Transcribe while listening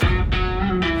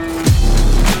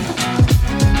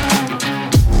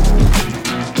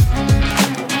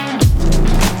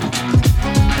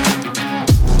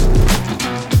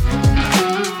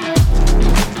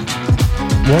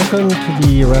Welcome to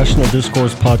the Irrational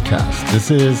Discourse Podcast. This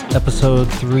is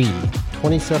episode 3,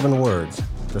 27 words,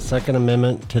 the Second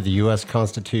Amendment to the U.S.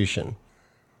 Constitution.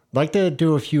 I'd like to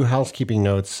do a few housekeeping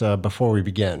notes before we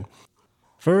begin.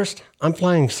 First, I'm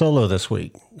flying solo this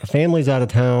week. The family's out of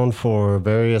town for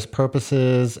various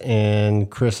purposes, and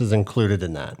Chris is included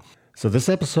in that. So this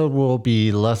episode will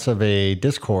be less of a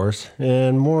discourse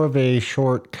and more of a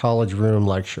short college room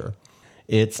lecture.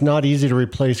 It's not easy to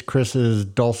replace Chris's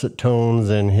dulcet tones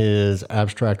and his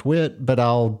abstract wit, but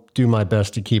I'll do my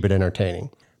best to keep it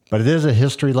entertaining. But it is a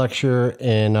history lecture,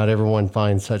 and not everyone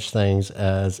finds such things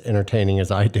as entertaining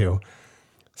as I do.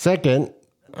 Second,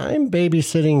 I'm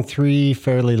babysitting 3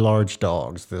 fairly large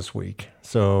dogs this week.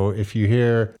 So if you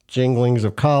hear jinglings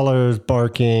of collars,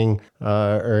 barking,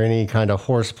 or any kind of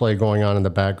horseplay going on in the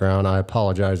background, I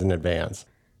apologize in advance.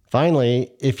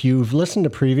 Finally, if you've listened to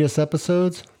previous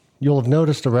episodes, you'll have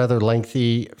noticed a rather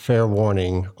lengthy fair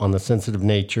warning on the sensitive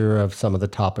nature of some of the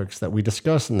topics that we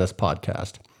discuss in this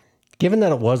podcast. Given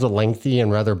that it was a lengthy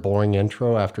and rather boring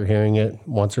intro after hearing it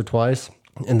once or twice,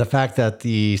 and the fact that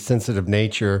the sensitive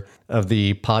nature of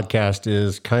the podcast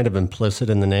is kind of implicit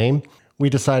in the name,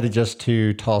 we decided just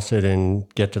to toss it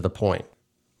and get to the point.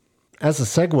 As a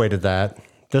segue to that,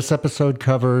 this episode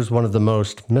covers one of the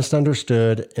most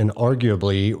misunderstood and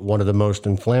arguably one of the most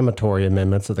inflammatory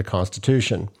amendments of the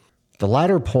Constitution. The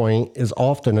latter point is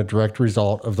often a direct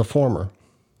result of the former.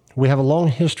 We have a long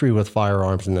history with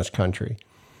firearms in this country.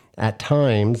 At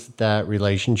times, that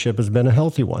relationship has been a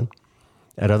healthy one.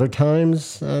 At other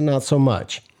times, not so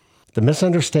much. The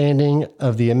misunderstanding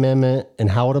of the amendment and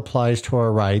how it applies to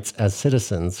our rights as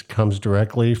citizens comes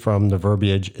directly from the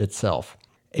verbiage itself.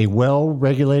 A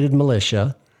well-regulated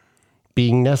militia,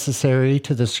 being necessary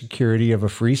to the security of a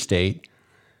free state,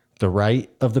 the right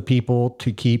of the people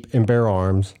to keep and bear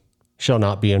arms, shall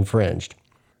not be infringed.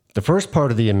 The first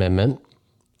part of the amendment,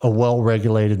 a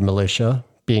well-regulated militia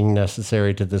being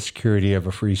necessary to the security of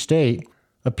a free state,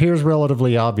 appears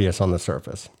relatively obvious on the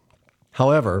surface.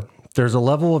 However, there's a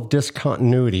level of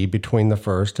discontinuity between the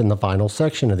first and the final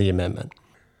section of the amendment.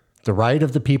 The right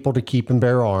of the people to keep and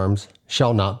bear arms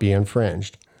shall not be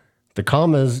infringed. The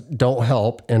commas don't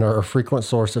help and are a frequent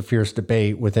source of fierce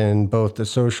debate within both the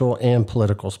social and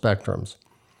political spectrums.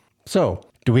 So,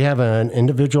 do we have an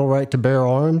individual right to bear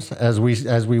arms as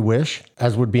we wish,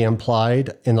 as would be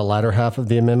implied in the latter half of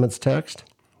the amendment's text?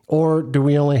 Or do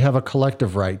we only have a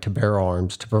collective right to bear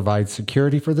arms to provide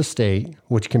security for the state,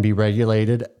 which can be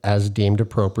regulated as deemed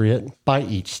appropriate by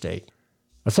each state?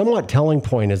 A somewhat telling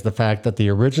point is the fact that the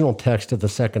original text of the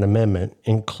Second Amendment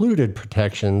included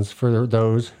protections for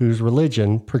those whose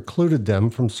religion precluded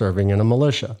them from serving in a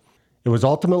militia. It was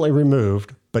ultimately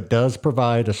removed, but does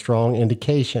provide a strong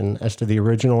indication as to the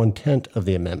original intent of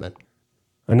the amendment.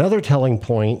 Another telling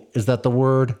point is that the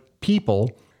word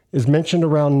people is mentioned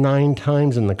around 9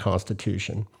 times in the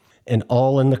Constitution, and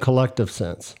all in the collective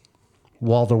sense,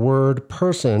 while the word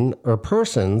person or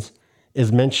persons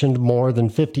is mentioned more than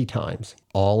 50 times,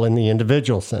 all in the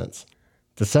individual sense.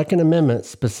 The Second Amendment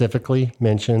specifically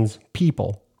mentions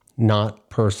people, not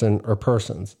person or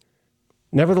persons.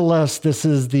 Nevertheless, this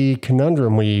is the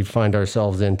conundrum we find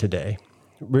ourselves in today.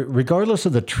 Regardless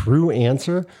of the true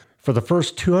answer, for the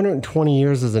first 220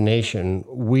 years as a nation,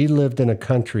 we lived in a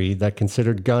country that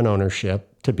considered gun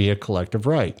ownership to be a collective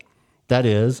right. That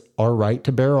is, our right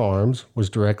to bear arms was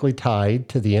directly tied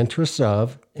to the interests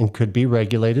of and could be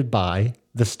regulated by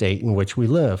the state in which we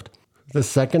lived. The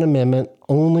Second Amendment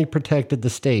only protected the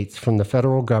states from the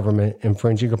federal government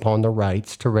infringing upon the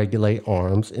rights to regulate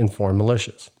arms and form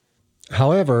militias.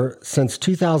 However, since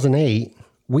 2008,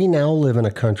 we now live in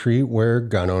a country where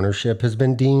gun ownership has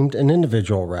been deemed an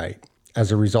individual right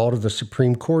as a result of the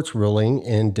Supreme Court's ruling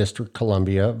in District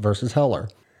Columbia versus Heller.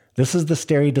 This is the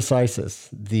stare decisis,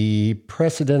 the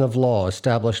precedent of law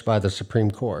established by the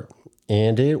Supreme Court,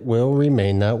 and it will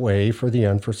remain that way for the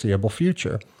unforeseeable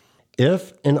future.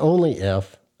 If and only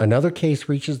if another case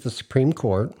reaches the Supreme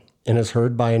Court and is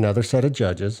heard by another set of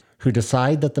judges who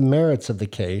decide that the merits of the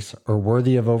case are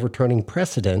worthy of overturning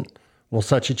precedent, will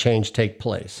such a change take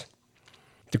place.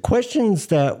 The questions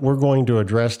that we're going to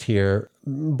address here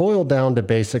boil down to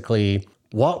basically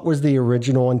what was the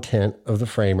original intent of the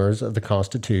framers of the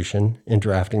Constitution in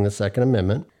drafting the Second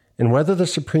Amendment, and whether the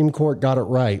Supreme Court got it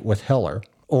right with Heller,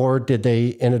 or did they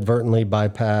inadvertently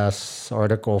bypass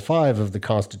Article 5 of the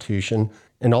Constitution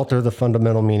and alter the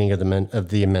fundamental meaning of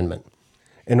the amendment.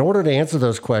 In order to answer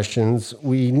those questions,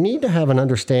 we need to have an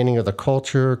understanding of the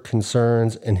culture,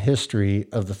 concerns, and history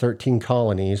of the 13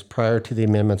 colonies prior to the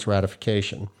amendment's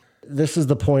ratification. This is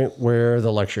the point where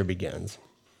the lecture begins.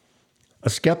 A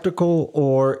skeptical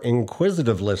or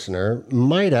inquisitive listener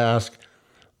might ask,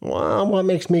 Well, what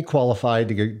makes me qualified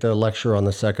to lecture on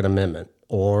the Second Amendment,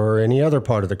 or any other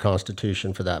part of the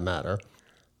Constitution for that matter?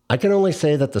 I can only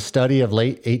say that the study of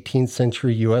late 18th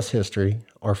century U.S. history,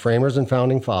 our framers and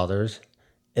founding fathers,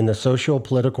 and the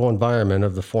socio-political environment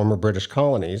of the former British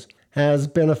colonies has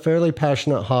been a fairly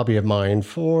passionate hobby of mine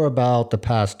for about the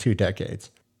past 2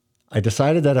 decades. I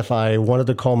decided that if I wanted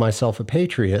to call myself a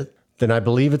patriot, then I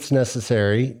believe it's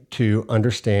necessary to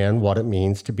understand what it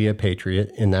means to be a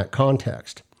patriot in that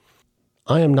context.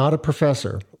 I am not a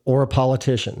professor or a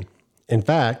politician. In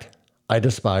fact, I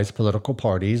despise political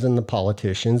parties and the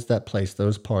politicians that place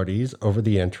those parties over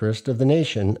the interest of the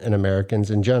nation and Americans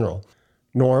in general.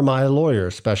 Nor am I a lawyer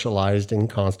specialized in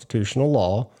constitutional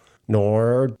law,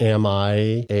 nor am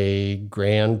I a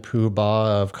grand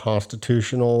poobah of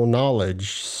constitutional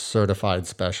knowledge certified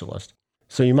specialist.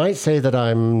 So you might say that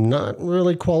I'm not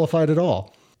really qualified at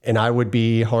all, and I would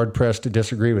be hard-pressed to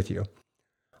disagree with you.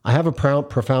 I have a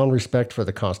profound respect for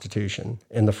the Constitution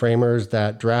and the framers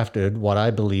that drafted what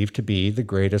I believe to be the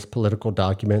greatest political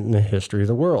document in the history of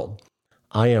the world.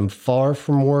 I am far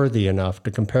from worthy enough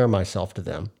to compare myself to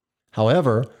them.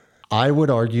 However, I would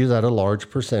argue that a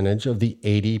large percentage of the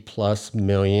 80+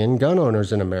 million gun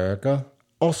owners in America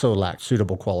also lack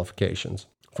suitable qualifications.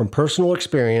 From personal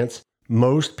experience,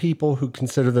 most people who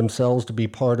consider themselves to be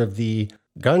part of the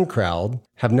gun crowd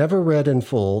have never read in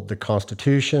full the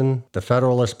Constitution, the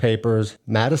Federalist Papers,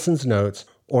 Madison's Notes,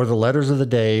 or the letters of the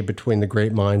day between the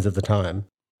great minds of the time.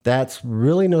 That's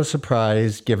really no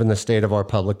surprise given the state of our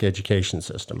public education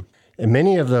system. And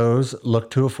many of those look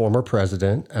to a former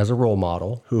president as a role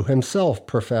model who himself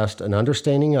professed an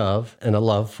understanding of and a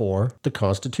love for the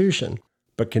Constitution,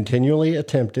 but continually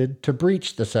attempted to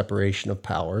breach the separation of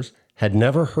powers, had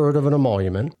never heard of an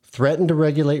emolument, threatened to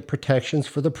regulate protections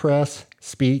for the press,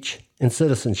 speech, and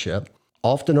citizenship,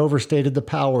 often overstated the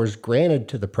powers granted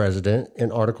to the president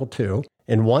in Article 2,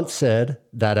 and once said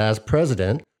that as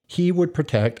president, he would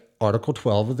protect Article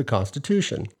 12 of the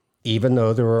Constitution, even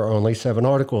though there are only 7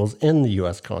 articles in the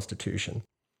U.S. Constitution.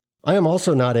 I am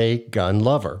also not a gun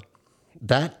lover.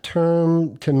 That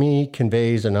term, to me,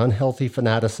 conveys an unhealthy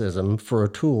fanaticism for a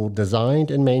tool designed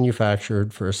and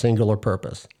manufactured for a singular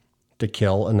purpose: to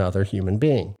kill another human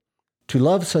being. To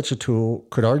love such a tool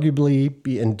could arguably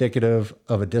be indicative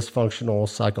of a dysfunctional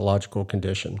psychological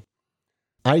condition.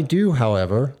 I do,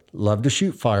 however, love to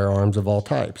shoot firearms of all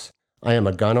types. I am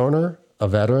a gun owner, a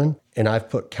veteran, and I've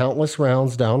put countless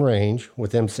rounds downrange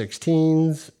with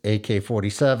M16s,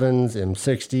 AK-47s,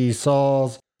 M60s,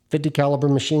 saws, 50 caliber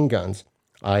machine guns.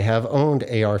 I have owned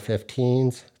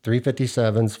AR-15s,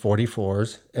 357s,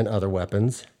 44s, and other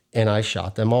weapons, and I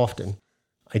shot them often.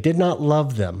 I did not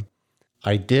love them.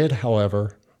 I did,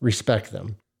 however, respect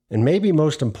them. And maybe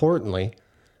most importantly,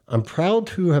 I'm proud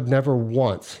to have never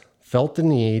once felt the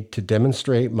need to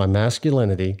demonstrate my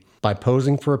masculinity by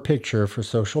posing for a picture for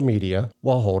social media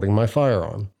while holding my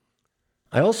firearm.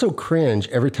 I also cringe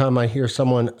every time I hear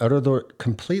someone utter the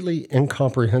completely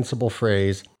incomprehensible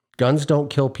phrase, "Guns don't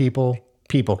kill people,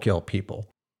 people kill people."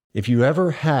 If you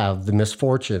ever have the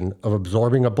misfortune of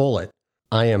absorbing a bullet,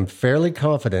 I am fairly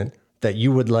confident that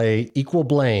you would lay equal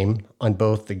blame on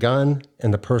both the gun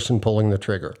and the person pulling the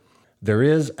trigger. There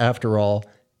is, after all,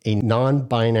 a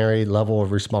non-binary level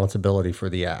of responsibility for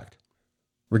the act.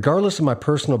 Regardless of my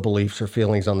personal beliefs or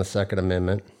feelings on the Second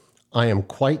Amendment, I am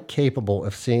quite capable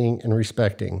of seeing and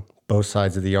respecting both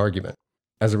sides of the argument.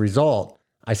 As a result,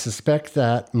 I suspect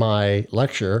that my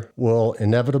lecture will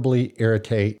inevitably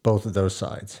irritate both of those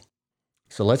sides.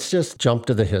 So let's just jump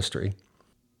to the history.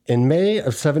 In May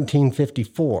of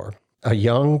 1754, a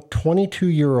young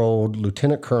 22-year-old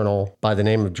lieutenant colonel by the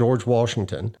name of George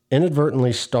Washington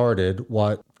inadvertently started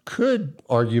what could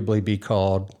arguably be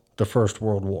called the First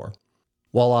World War.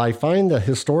 While I find the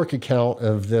historic account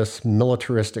of this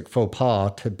militaristic faux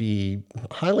pas to be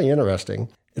highly interesting,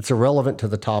 it's irrelevant to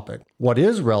the topic. What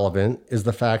is relevant is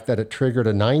the fact that it triggered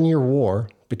a 9-year war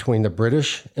between the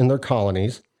British and their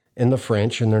colonies and the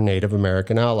French and their Native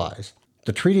American allies.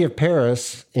 The Treaty of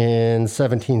Paris in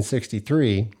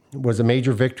 1763 was a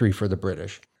major victory for the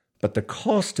British, but the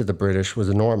cost to the British was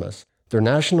enormous. Their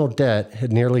national debt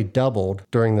had nearly doubled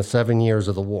during the 7 years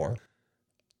of the war.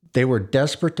 They were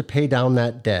desperate to pay down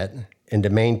that debt and to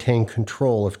maintain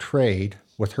control of trade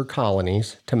with her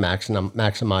colonies to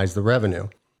maximize the revenue.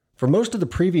 For most of the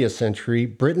previous century,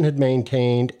 Britain had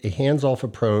maintained a hands-off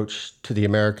approach to the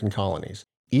American colonies.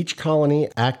 Each colony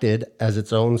acted as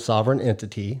its own sovereign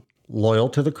entity, loyal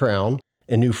to the crown,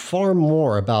 and knew far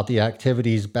more about the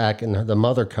activities back in the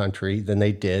mother country than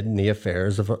they did in the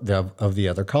affairs of the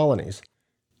other colonies.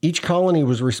 Each colony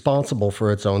was responsible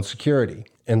for its own security,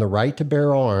 and the right to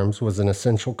bear arms was an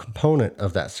essential component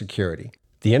of that security.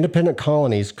 The independent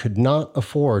colonies could not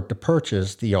afford to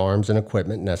purchase the arms and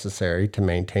equipment necessary to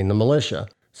maintain the militia,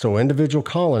 so individual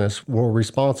colonists were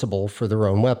responsible for their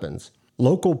own weapons.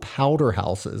 Local powder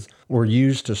houses were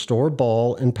used to store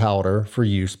ball and powder for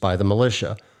use by the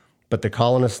militia, but the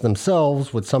colonists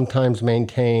themselves would sometimes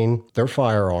maintain their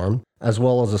firearm, as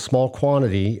well as a small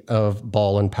quantity of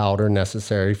ball and powder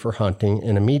necessary for hunting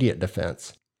and immediate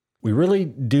defense. We really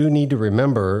do need to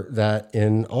remember that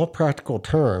in all practical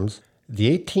terms,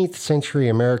 the 18th century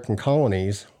American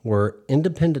colonies were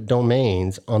independent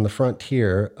domains on the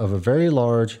frontier of a very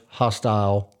large,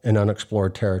 hostile, and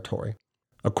unexplored territory.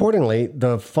 Accordingly,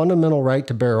 the fundamental right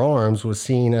to bear arms was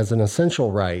seen as an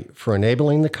essential right for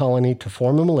enabling the colony to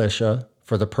form a militia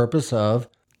for the purpose of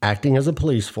acting as a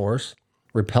police force,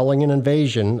 repelling an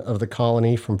invasion of the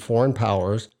colony from foreign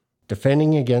powers,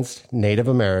 defending against Native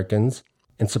Americans,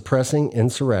 and suppressing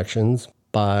insurrections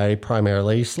by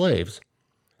primarily slaves.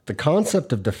 The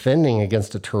concept of defending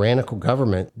against a tyrannical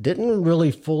government didn't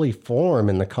really fully form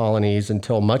in the colonies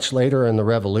until much later in the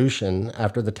Revolution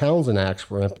after the Townshend Acts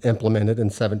were implemented in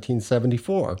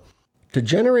 1774. To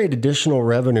generate additional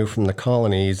revenue from the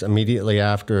colonies immediately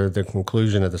after the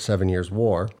conclusion of the 7 Years'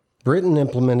 War, Britain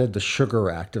implemented the Sugar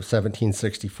Act of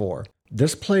 1764.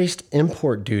 This placed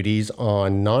import duties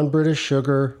on non-British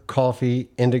sugar, coffee,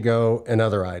 indigo, and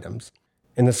other items.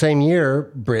 In the same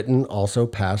year, Britain also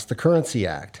passed the Currency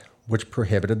Act, which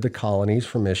prohibited the colonies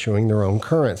from issuing their own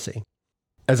currency.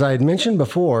 As I had mentioned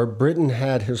before, Britain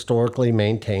had historically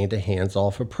maintained a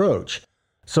hands-off approach,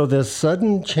 so this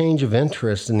sudden change of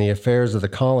interest in the affairs of the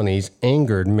colonies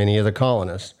angered many of the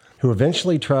colonists, who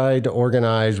eventually tried to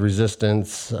organize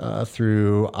resistance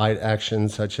through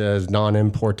actions such as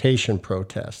non-importation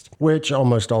protests, which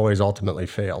almost always ultimately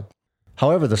failed.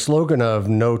 However, the slogan of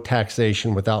no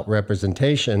taxation without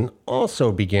representation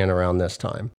also began around this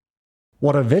time.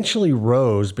 What eventually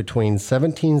rose between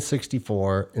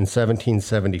 1764 and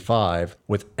 1775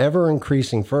 with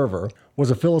ever-increasing fervor was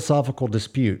a philosophical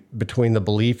dispute between the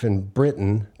belief in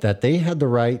Britain that they had the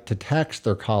right to tax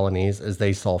their colonies as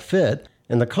they saw fit,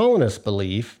 and the colonists'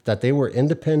 belief that they were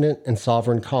independent and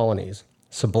sovereign colonies,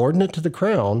 subordinate to the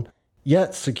crown,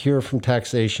 yet secure from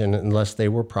taxation unless they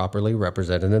were properly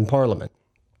represented in Parliament.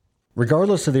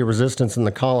 Regardless of the resistance in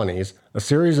the colonies, a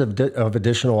series of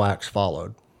additional acts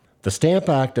followed. The Stamp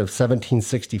Act of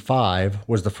 1765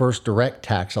 was the first direct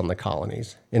tax on the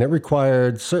colonies, and it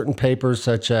required certain papers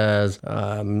such as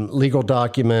legal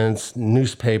documents,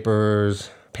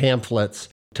 newspapers, pamphlets,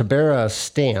 to bear a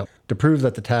stamp to prove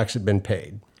that the tax had been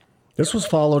paid. This was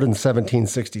followed in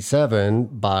 1767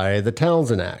 by the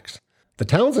Townshend Acts. The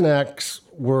Townshend Acts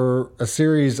were a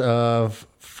series of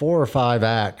 4 or 5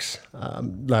 acts,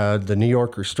 the New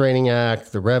York Restraining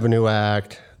Act, the Revenue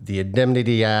Act, the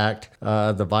Indemnity Act,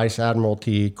 the Vice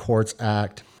Admiralty Courts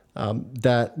Act,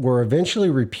 that were eventually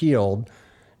repealed,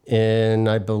 and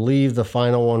I believe the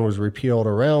final one was repealed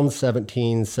around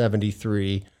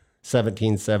 1773,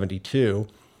 1772,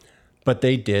 but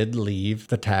they did leave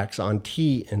the tax on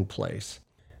tea in place.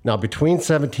 Now, between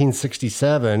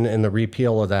 1767 and the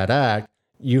repeal of that act,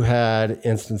 you had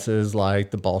instances like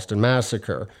the Boston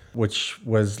Massacre, which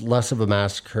was less of a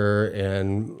massacre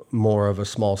and more of a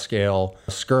small-scale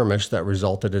skirmish that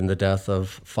resulted in the death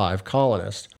of 5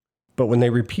 colonists. But when they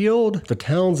repealed the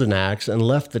Townshend Acts and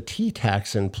left the tea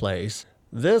tax in place,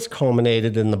 this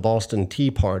culminated in the Boston Tea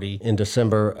Party in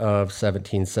December of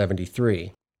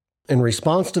 1773. In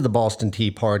response to the Boston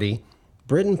Tea Party,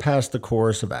 Britain passed the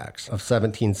Coercive Acts of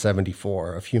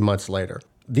 1774 a few months later.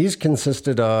 These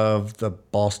consisted of the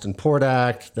Boston Port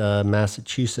Act, the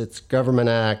Massachusetts Government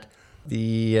Act,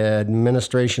 the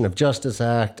Administration of Justice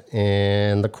Act,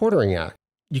 and the Quartering Act.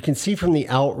 You can see from the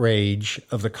outrage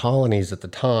of the colonies at the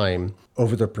time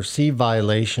over the perceived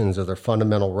violations of their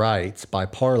fundamental rights by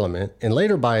Parliament and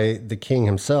later by the King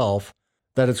himself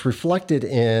that it's reflected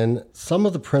in some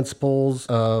of the principles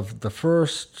of the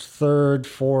 1st, 3rd,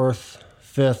 4th,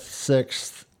 5th,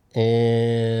 6th,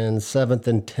 and 7th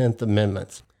and 10th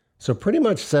Amendments. So pretty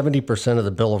much 70% of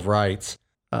the Bill of Rights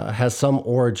has some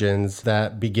origins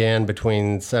that began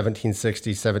between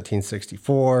 1760,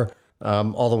 1764,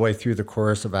 all the way through the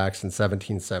Coercive Acts in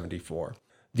 1774.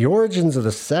 The origins of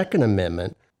the Second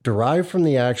Amendment derive from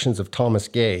the actions of Thomas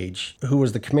Gage, who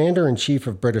was the commander-in-chief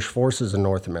of British forces in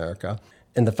North America,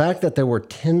 and the fact that there were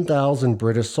 10,000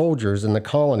 British soldiers in the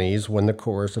colonies when the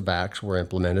Coercive Acts were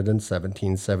implemented in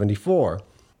 1774.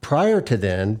 Prior to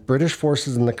then, British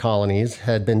forces in the colonies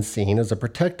had been seen as a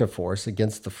protective force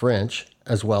against the French,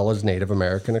 as well as Native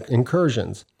American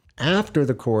incursions. After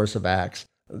the Coercive Acts,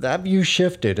 That view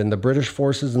shifted, and the British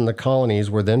forces in the colonies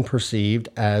were then perceived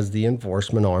as the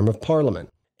enforcement arm of Parliament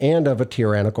and of a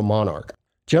tyrannical monarch.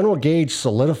 General Gage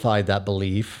solidified that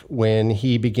belief when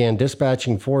he began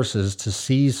dispatching forces to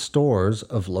seize stores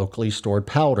of locally stored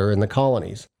powder in the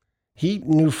colonies. He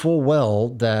knew full well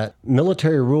that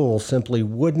military rule simply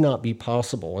would not be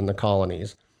possible in the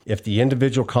colonies if the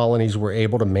individual colonies were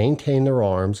able to maintain their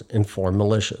arms and form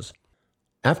militias.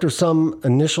 After some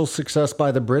initial success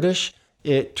by the British,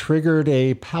 it triggered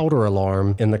a powder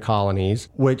alarm in the colonies,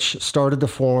 which started to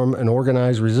form an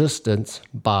organized resistance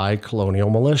by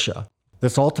colonial militia.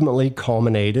 This ultimately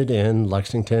culminated in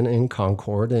Lexington and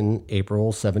Concord in April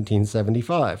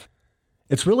 1775.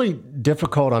 It's really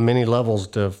difficult on many levels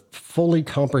to fully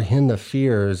comprehend the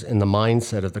fears and the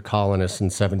mindset of the colonists in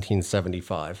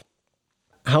 1775.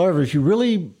 However, if you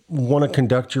really want to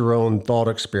conduct your own thought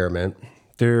experiment,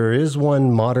 there is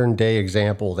one modern-day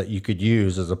example that you could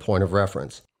use as a point of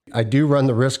reference. I do run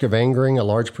the risk of angering a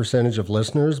large percentage of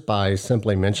listeners by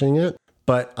simply mentioning it,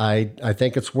 but I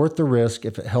think it's worth the risk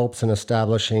if it helps in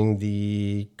establishing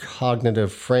the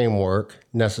cognitive framework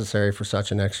necessary for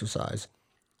such an exercise.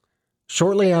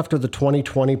 Shortly after the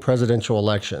 2020 presidential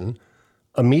election,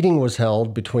 a meeting was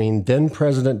held between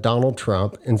then-President Donald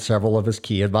Trump and several of his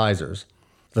key advisors.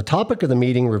 The topic of the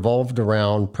meeting revolved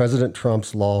around President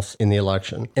Trump's loss in the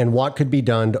election and what could be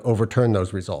done to overturn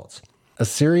those results. A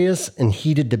serious and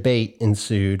heated debate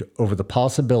ensued over the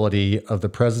possibility of the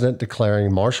president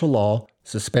declaring martial law,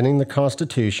 suspending the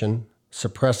Constitution,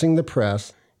 suppressing the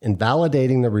press,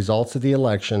 invalidating the results of the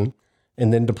election,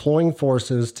 and then deploying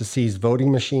forces to seize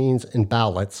voting machines and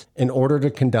ballots in order to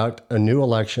conduct a new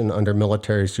election under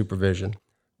military supervision.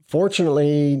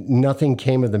 Fortunately, nothing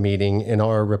came of the meeting, and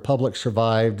our republic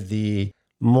survived the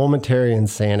momentary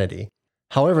insanity.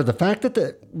 However, the fact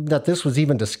that this was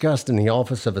even discussed in the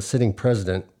office of a sitting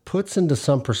president puts into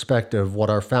some perspective what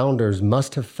our founders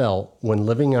must have felt when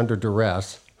living under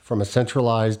duress from a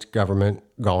centralized government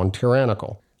gone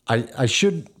tyrannical. I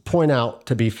should point out,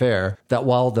 to be fair, that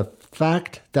while the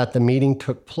fact that the meeting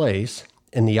took place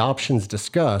and the options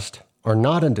discussed are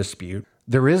not in dispute,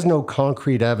 there is no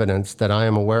concrete evidence that I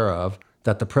am aware of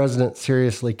that the president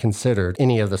seriously considered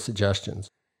any of the suggestions.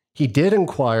 He did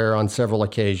inquire on several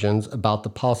occasions about the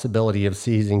possibility of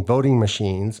seizing voting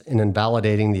machines and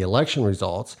invalidating the election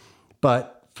results,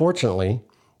 but fortunately,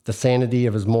 the sanity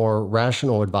of his more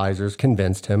rational advisors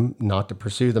convinced him not to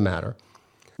pursue the matter.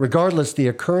 Regardless, the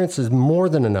occurrence is more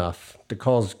than enough to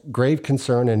cause grave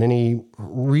concern in any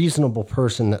reasonable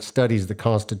person that studies the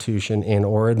Constitution and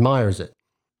or admires it.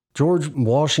 George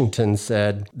Washington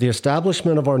said, "The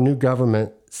establishment of our new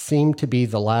government seemed to be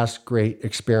the last great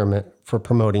experiment for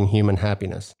promoting human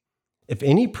happiness. If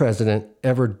any president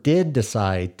ever did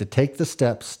decide to take the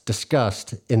steps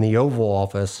discussed in the Oval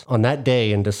Office on that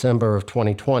day in December of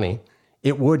 2020,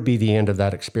 it would be the end of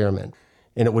that experiment.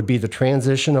 And it would be the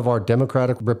transition of our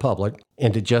democratic republic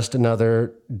into just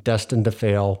another destined to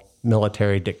fail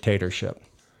military dictatorship."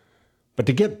 But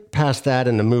to get past that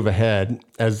and to move ahead,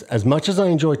 as much as I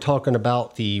enjoy talking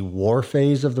about the war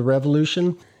phase of the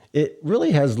revolution, it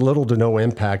really has little to no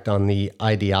impact on the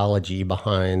ideology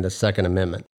behind the Second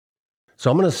Amendment. So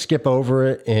I'm going to skip over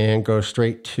it and go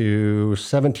straight to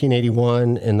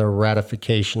 1781 and the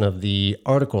ratification of the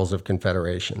Articles of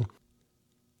Confederation.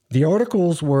 The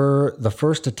Articles were the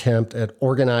first attempt at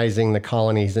organizing the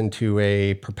colonies into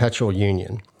a perpetual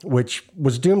union, which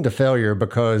was doomed to failure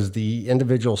because the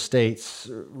individual states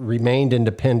remained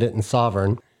independent and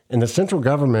sovereign, and the central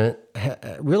government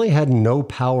really had no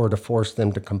power to force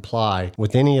them to comply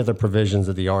with any of the provisions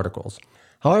of the Articles.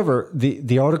 However,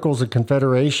 the Articles of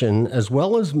Confederation, as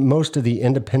well as most of the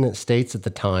independent states at the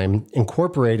time,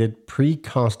 incorporated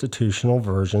pre-constitutional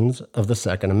versions of the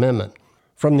Second Amendment.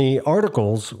 From the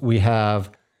Articles, we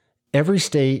have, "Every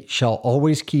state shall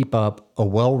always keep up a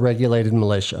well-regulated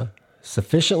militia,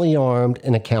 sufficiently armed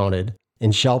and accounted,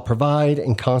 and shall provide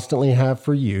and constantly have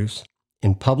for use,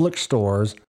 in public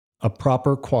stores, a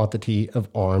proper quantity of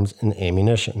arms and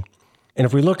ammunition." And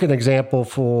if we look at an example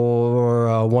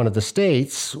for one of the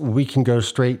states, we can go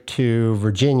straight to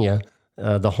Virginia,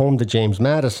 the home to James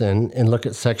Madison, and look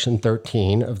at Section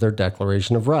 13 of their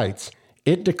Declaration of Rights.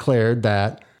 It declared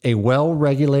that a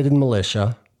well-regulated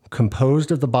militia,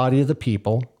 composed of the body of the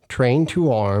people, trained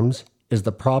to arms, is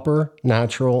the proper,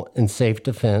 natural, and safe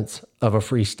defense of a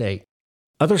free state.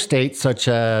 Other states such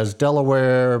as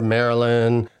Delaware,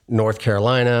 Maryland, North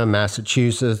Carolina,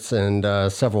 Massachusetts, and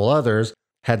several others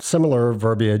had similar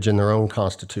verbiage in their own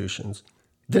constitutions.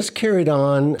 This carried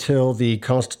on till the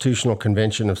Constitutional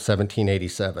Convention of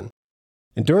 1787.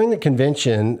 And during the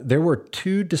convention, there were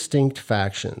two distinct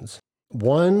factions.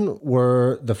 One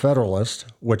were the Federalists,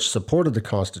 which supported the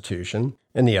Constitution,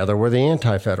 and the other were the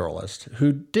Anti-Federalists,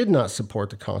 who did not support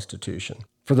the Constitution.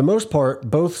 For the most part,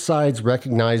 both sides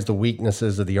recognized the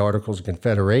weaknesses of the Articles of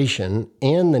Confederation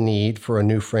and the need for a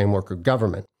new framework of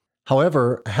government.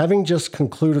 However, having just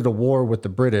concluded a war with the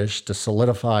British to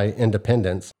solidify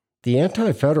independence, the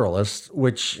Anti-Federalists,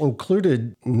 which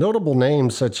included notable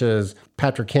names such as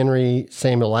Patrick Henry,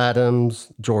 Samuel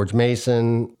Adams, George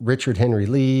Mason, Richard Henry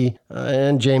Lee,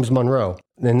 and James Monroe,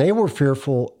 and they were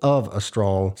fearful of a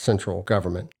strong central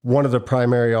government. One of the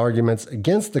primary arguments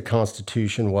against the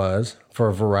Constitution was, for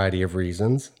a variety of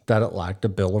reasons, that it lacked a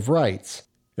Bill of Rights.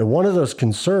 And one of those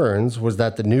concerns was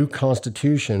that the new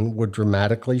Constitution would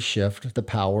dramatically shift the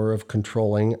power of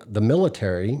controlling the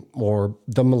military, or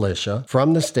the militia,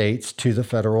 from the states to the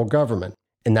federal government,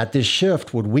 and that this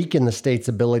shift would weaken the state's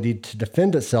ability to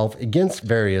defend itself against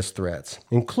various threats,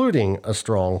 including a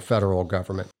strong federal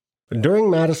government.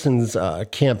 During Madison's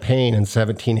campaign in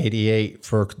 1788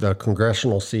 for the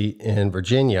congressional seat in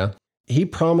Virginia, he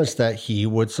promised that he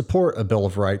would support a Bill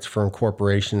of Rights for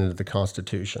incorporation into the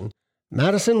Constitution.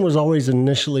 Madison was always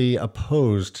initially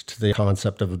opposed to the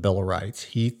concept of a Bill of Rights.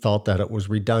 He thought that it was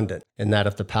redundant and that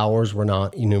if the powers were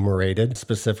not enumerated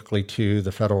specifically to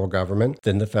the federal government,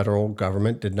 then the federal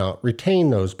government did not retain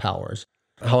those powers.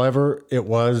 However,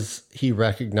 he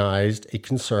recognized a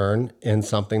concern and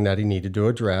something that he needed to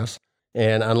address.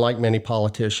 And unlike many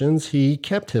politicians, he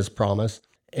kept his promise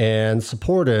and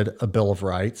supported a Bill of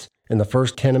Rights. And the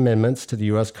first 10 amendments to the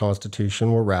U.S.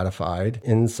 Constitution were ratified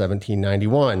in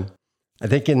 1791. I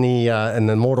think in the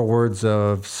immortal words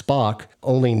of Spock,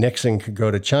 only Nixon could go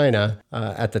to China.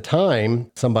 At the time,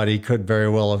 somebody could very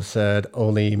well have said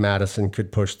only Madison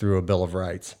could push through a Bill of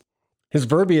Rights. His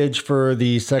verbiage for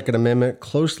the Second Amendment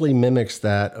closely mimics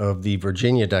that of the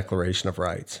Virginia Declaration of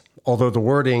Rights, although the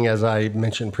wording, as I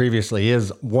mentioned previously,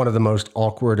 is one of the most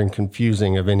awkward and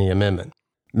confusing of any amendment.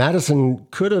 Madison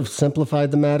could have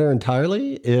simplified the matter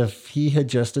entirely if he had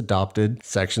just adopted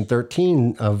Section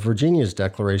 13 of Virginia's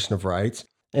Declaration of Rights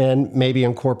and maybe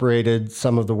incorporated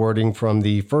some of the wording from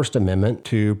the First Amendment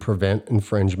to prevent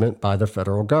infringement by the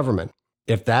federal government.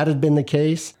 If that had been the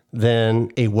case,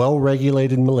 then a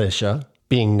well-regulated militia,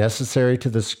 being necessary to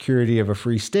the security of a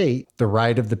free state, the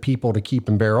right of the people to keep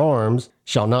and bear arms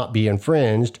shall not be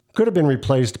infringed, could have been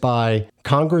replaced by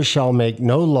Congress shall make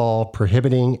no law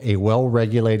prohibiting a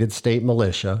well-regulated state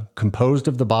militia composed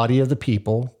of the body of the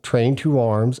people trained to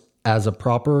arms as a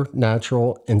proper,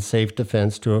 natural, and safe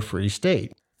defense to a free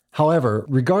state. However,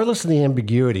 regardless of the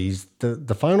ambiguities,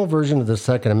 the final version of the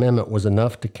Second Amendment was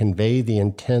enough to convey the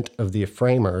intent of the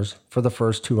framers for the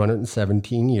first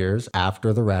 217 years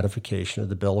after the ratification of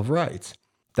the Bill of Rights.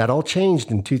 That all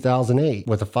changed in 2008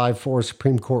 with a 5-4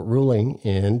 Supreme Court ruling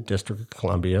in District of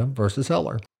Columbia versus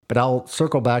Heller. But I'll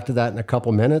circle back to that in a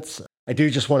couple minutes. I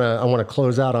want to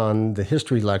close out on the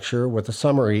history lecture with a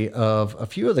summary of a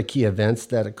few of the key events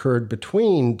that occurred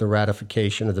between the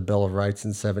ratification of the Bill of Rights in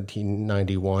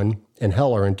 1791 and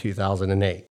Heller in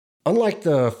 2008. Unlike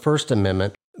the First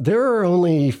Amendment, there are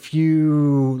only a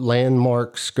few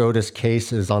landmark SCOTUS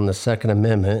cases on the Second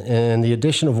Amendment and the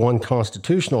addition of one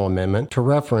constitutional amendment to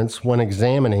reference when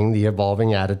examining the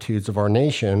evolving attitudes of our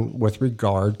nation with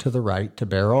regard to the right to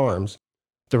bear arms.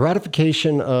 The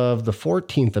ratification of the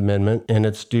 14th Amendment and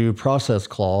its due process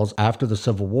clause after the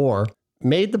Civil War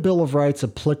made the Bill of Rights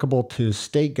applicable to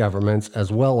state governments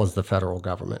as well as the federal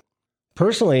government.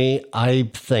 Personally,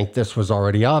 I think this was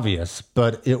already obvious,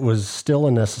 but it was still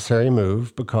a necessary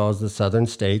move because the southern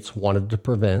states wanted to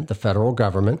prevent the federal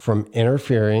government from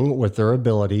interfering with their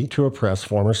ability to oppress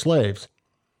former slaves.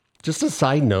 Just a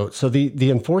side note, so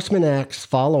the enforcement acts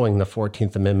following the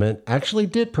 14th Amendment actually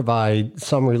did provide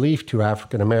some relief to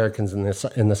African Americans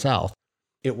in the South.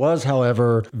 It was,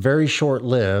 however, very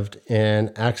short-lived,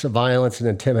 and acts of violence and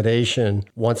intimidation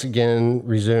once again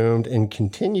resumed and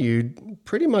continued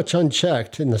pretty much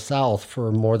unchecked in the South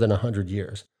for more than 100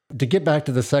 years. To get back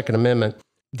to the Second Amendment,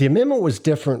 the amendment was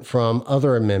different from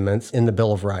other amendments in the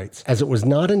Bill of Rights, as it was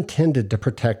not intended to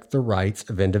protect the rights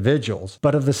of individuals,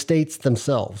 but of the states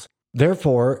themselves.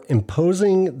 Therefore,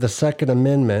 imposing the Second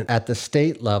Amendment at the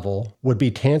state level would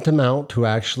be tantamount to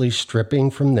actually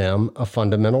stripping from them a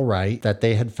fundamental right that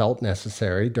they had felt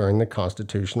necessary during the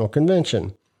Constitutional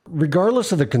Convention.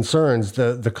 Regardless of the concerns,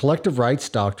 the collective rights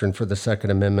doctrine for the Second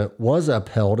Amendment was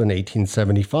upheld in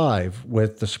 1875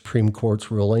 with the Supreme Court's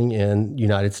ruling in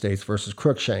United States versus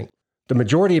Cruikshank. The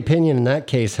majority opinion in that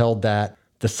case held that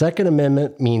the Second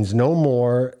Amendment means no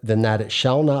more than that it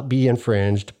shall not be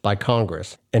infringed by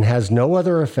Congress and has no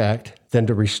other effect than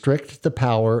to restrict the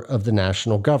power of the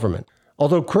national government.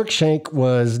 Although Cruikshank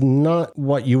was not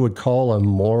what you would call a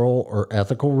moral or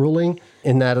ethical ruling,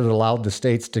 in that it allowed the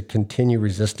states to continue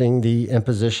resisting the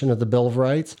imposition of the Bill of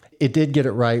Rights, it did get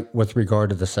it right with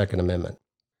regard to the Second Amendment.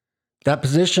 That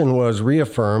position was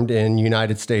reaffirmed in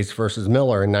United States versus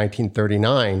Miller in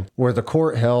 1939, where the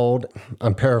court held,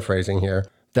 I'm paraphrasing here,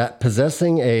 that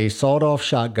possessing a sawed-off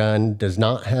shotgun does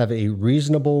not have a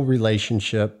reasonable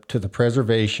relationship to the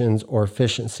preservations or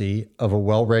efficiency of a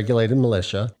well-regulated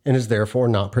militia and is therefore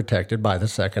not protected by the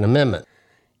Second Amendment.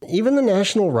 Even the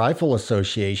National Rifle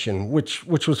Association, which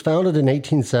was founded in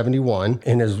 1871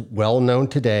 and is well known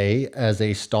today as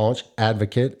a staunch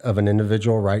advocate of an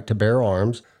individual right to bear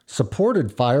arms,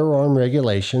 supported firearm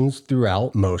regulations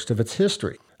throughout most of its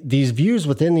history. These views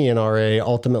within the NRA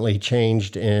ultimately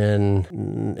changed in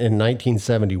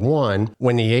 1971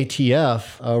 when the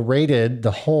ATF raided the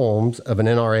homes of an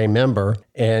NRA member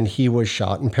and he was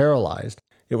shot and paralyzed.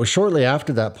 It was shortly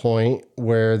after that point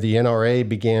where the NRA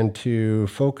began to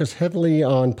focus heavily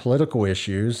on political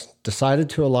issues,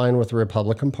 decided to align with the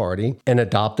Republican Party, and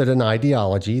adopted an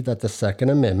ideology that the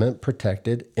Second Amendment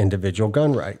protected individual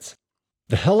gun rights.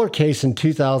 The Heller case in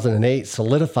 2008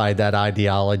 solidified that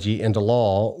ideology into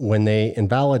law when they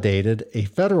invalidated a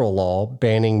federal law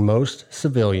banning most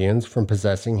civilians from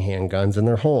possessing handguns in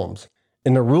their homes.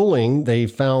 In the ruling, they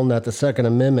found that the Second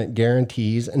Amendment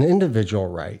guarantees an individual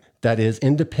right that is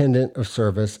independent of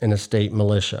service in a state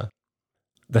militia.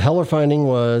 The Heller finding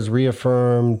was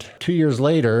reaffirmed 2 years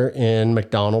later in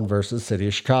McDonald versus City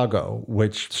of Chicago,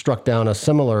 which struck down a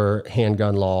similar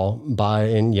handgun law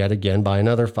yet again by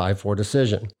another 5-4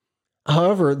 decision.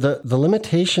 However, the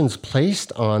limitations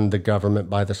placed on the government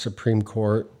by the Supreme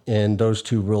Court in those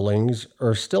two rulings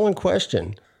are still in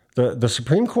question. The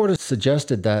Supreme Court has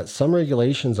suggested that some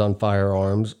regulations on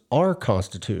firearms are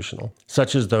constitutional,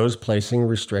 such as those placing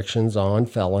restrictions on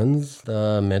felons,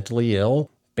 the mentally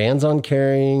ill, bans on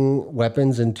carrying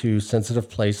weapons into sensitive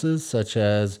places such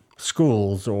as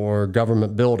schools or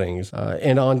government buildings,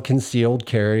 and on concealed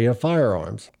carry of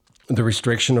firearms. The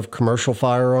restriction of commercial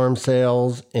firearm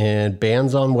sales and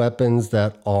bans on weapons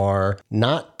that are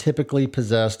not typically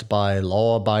possessed by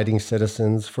law-abiding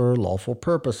citizens for lawful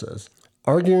purposes.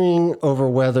 Arguing over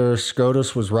whether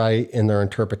SCOTUS was right in their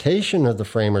interpretation of the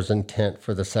framers' intent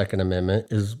for the Second Amendment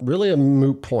is really a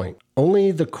moot point.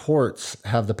 Only the courts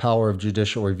have the power of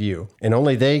judicial review, and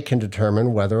only they can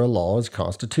determine whether a law is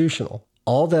constitutional.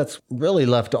 All that's really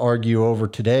left to argue over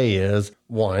today is,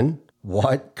 1,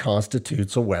 what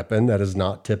constitutes a weapon that is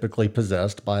not typically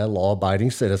possessed by a law-abiding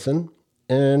citizen?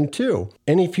 And 2,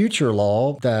 any future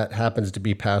law that happens to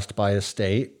be passed by a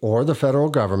state or the federal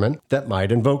government that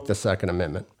might invoke the Second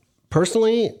Amendment.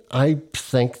 Personally, I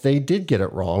think they did get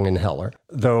it wrong in Heller,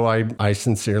 though I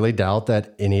sincerely doubt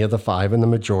that any of the 5 in the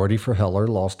majority for Heller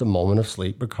lost a moment of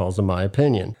sleep because of my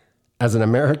opinion. As an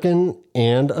American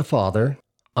and a father,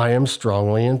 I am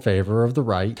strongly in favor of the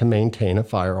right to maintain a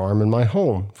firearm in my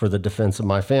home for the defense of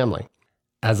my family.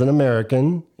 As an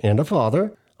American and a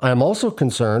father, I am also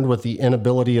concerned with the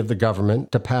inability of the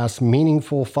government to pass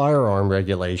meaningful firearm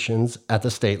regulations at the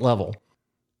state level.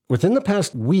 Within the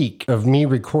past week of me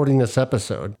recording this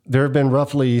episode, there have been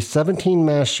roughly 17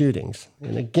 mass shootings.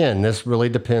 And again, this really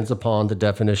depends upon the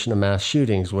definition of mass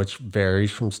shootings, which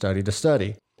varies from study to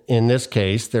study. In this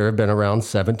case, there have been around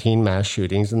 17 mass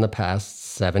shootings in the past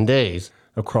 7 days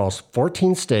across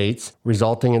 14 states,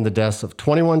 resulting in the deaths of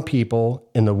 21 people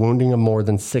and the wounding of more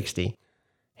than 60.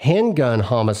 Handgun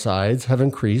homicides have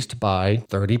increased by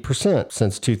 30%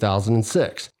 since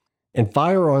 2006, and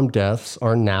firearm deaths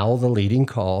are now the leading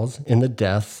cause in the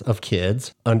deaths of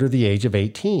kids under the age of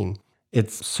 18.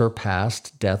 It's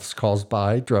surpassed deaths caused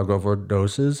by drug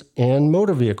overdoses and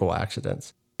motor vehicle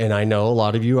accidents. And I know a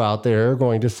lot of you out there are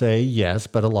going to say, yes,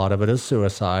 but a lot of it is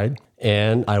suicide,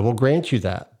 and I will grant you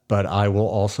that. But I will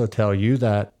also tell you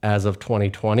that as of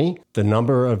 2020, the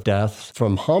number of deaths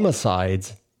from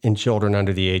homicides in children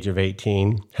under the age of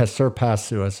 18 has surpassed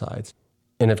suicides.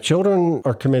 And if children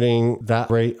are committing that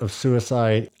rate of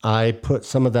suicide, I put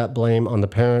some of that blame on the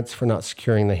parents for not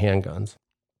securing the handguns.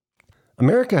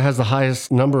 America has the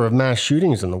highest number of mass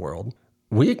shootings in the world.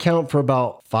 We account for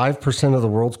about 5% of the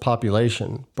world's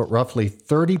population, but roughly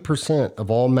 30% of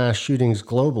all mass shootings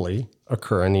globally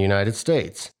occur in the United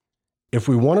States. If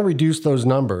we want to reduce those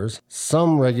numbers,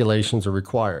 some regulations are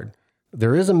required.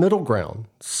 There is a middle ground,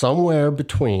 somewhere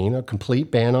between a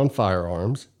complete ban on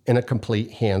firearms and a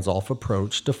complete hands-off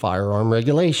approach to firearm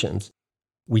regulations.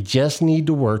 We just need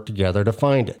to work together to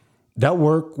find it. That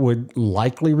work would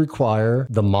likely require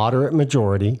the moderate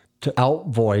majority to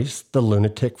outvoice the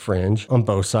lunatic fringe on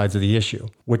both sides of the issue,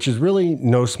 which is really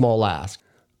no small ask.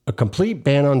 A complete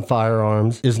ban on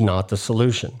firearms is not the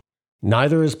solution.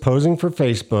 Neither is posing for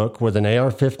Facebook with an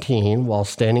AR-15 while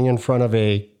standing in front of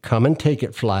a come and take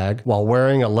it flag while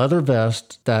wearing a leather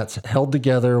vest that's held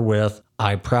together with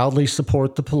I proudly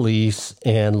support the police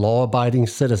and law-abiding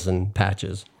citizen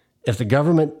patches. If the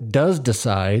government does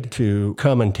decide to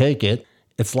come and take it,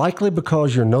 it's likely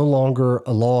because you're no longer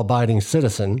a law-abiding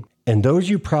citizen, and those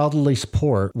you proudly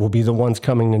support will be the ones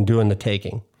coming and doing the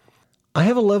taking. I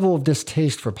have a level of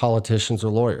distaste for politicians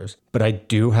or lawyers, but I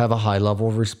do have a high level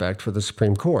of respect for the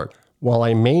Supreme Court. While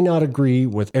I may not agree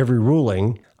with every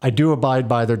ruling, I do abide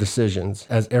by their decisions,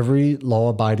 as every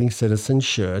law-abiding citizen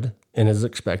should and is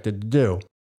expected to do.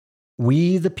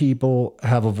 We, the people,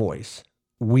 have a voice.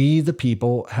 We, the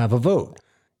people, have a vote.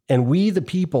 And we, the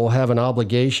people, have an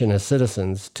obligation as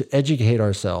citizens to educate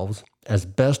ourselves as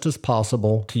best as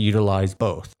possible to utilize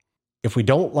both. If we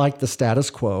don't like the status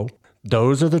quo,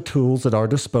 those are the tools at our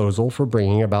disposal for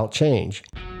bringing about change.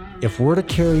 If we're to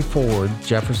carry forward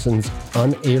Jefferson's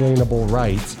unalienable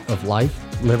rights of life,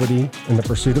 liberty, and the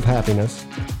pursuit of happiness,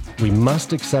 we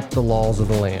must accept the laws of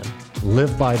the land,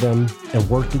 live by them, and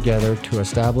work together to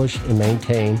establish and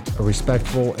maintain a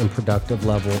respectful and productive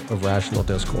level of rational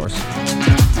discourse.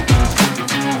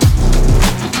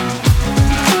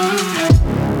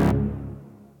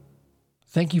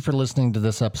 Thank you for listening to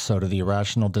this episode of the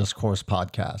Irrational Discourse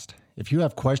Podcast. If you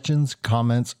have questions,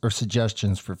 comments, or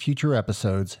suggestions for future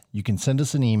episodes, you can send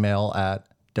us an email at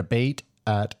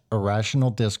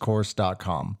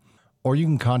debate@irrationaldiscourse.com, or you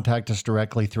can contact us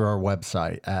directly through our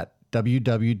website at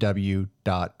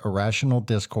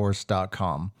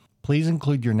www.irrationaldiscourse.com. Please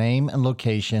include your name and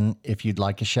location if you'd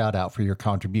like a shout out for your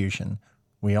contribution.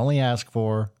 We only ask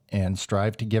for and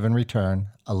strive to give in return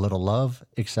a little love,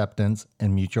 acceptance,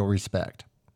 and mutual respect.